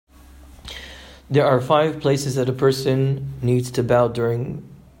There are 5 places that a person needs to bow during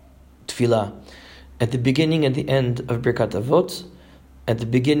tefillah. At the beginning and the end of Birkat Avot, at the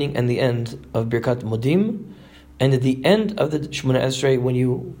beginning and the end of Birkat Modim, and at the end of the Shemona Esrei when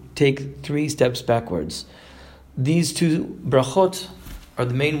you take 3 steps backwards. These 2 brachot are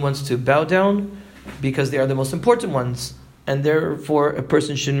the main ones to bow down because they are the most important ones, and therefore a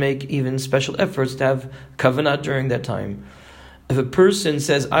person should make even special efforts to have kavanah during that time. If a person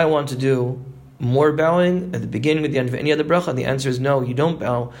says, I want to do more bowing at the beginning or the end of any other bracha, the answer is no, you don't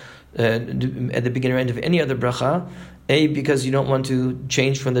bow at the beginning or end of any other bracha. A, because you don't want to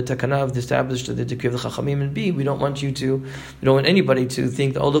change from the takana of the established to the decree of the chachamim, and B, we don't want anybody to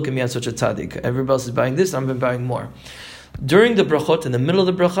think, oh, look at me, I'm such a tzaddik. Everybody else is buying this, I'm buying more. During the brachot, in the middle of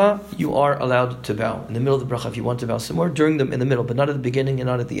the bracha, you are allowed to bow. In the middle of the bracha, if you want to bow some more, in the middle, but not at the beginning and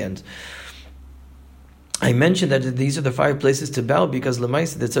not at the end. I mentioned that these are the 5 places to bow because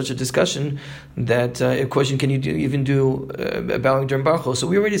Lamaisa, there's such a discussion that a question, can you even do bowing during Baruch Hu? So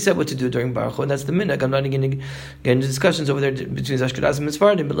we already said what to do during Baruch Hu, and that's the minhag. I'm not going to get into discussions over there between Ashkenazim and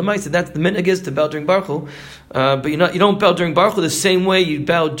Sephardim, but Lamaisa, that's the minhag is to bow during Baruch Hu. But you don't bow during Baruch Hu the same way you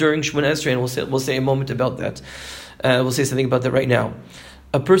bow during Shemona Esrei, and we'll say a moment about that. We'll say something about that right now.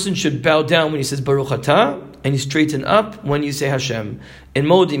 A person should bow down when he says Baruch Atah, and you straighten up when you say Hashem. In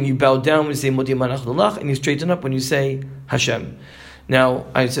Modim, you bow down when you say Modim Anachdullah, and you straighten up when you say Hashem. Now,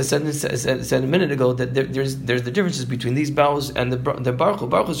 I said a minute ago that there's the differences between these bows and the Baruch Hu.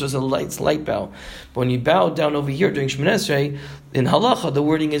 Baruch Hu is just a slight bow. But when you bow down over here during Shemona Esrei, in Halacha, the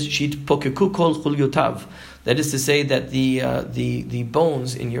wording is Shit Pokeku Kol Chulyotav. That is to say that the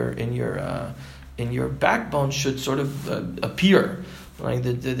bones in your backbone should sort of appear. Like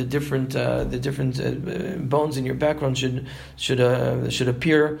the different bones in your background should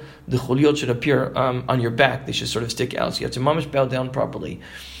appear. The chuliot should appear on your back. They should sort of stick out. So you have to mamish bow down properly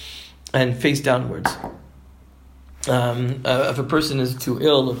and face downwards. If a person is too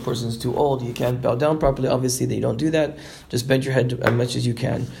ill, if a person is too old, you can't bow down properly. Obviously, they don't do that. Just bend your head as much as you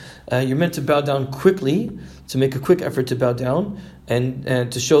can. You're meant to bow down quickly, to make a quick effort to bow down,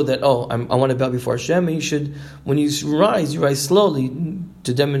 and to show that, I want to bow before Hashem. And you should, when you rise slowly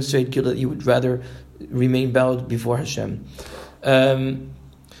to demonstrate that you would rather remain bowed before Hashem.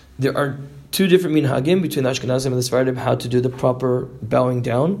 There are 2 different minhagim between the Ashkenazim and the Sephardim how to do the proper bowing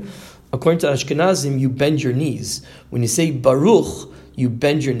down. According to Ashkenazim, you bend your knees. When you say Baruch, you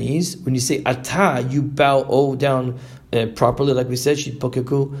bend your knees. When you say Atah, you bow down properly, like we said, Shit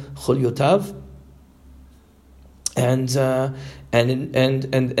Pokeku Chulyotav. And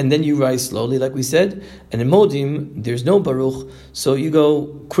then you rise slowly, like we said. And in Modim, there's no Baruch, so you go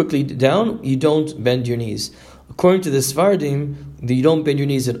quickly down. You don't bend your knees. According to the Sephardim, you don't bend your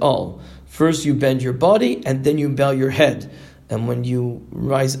knees at all. First, you bend your body, and then you bow your head. And when you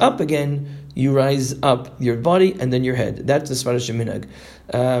rise up again, you rise up your body and then your head. That's the Sephardic minhag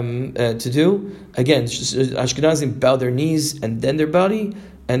to do. Again, Ashkenazim bow their knees and then their body,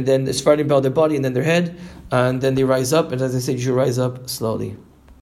 and then the Sephardim bow their body and then their head, and then they rise up. And as I said, you should rise up slowly.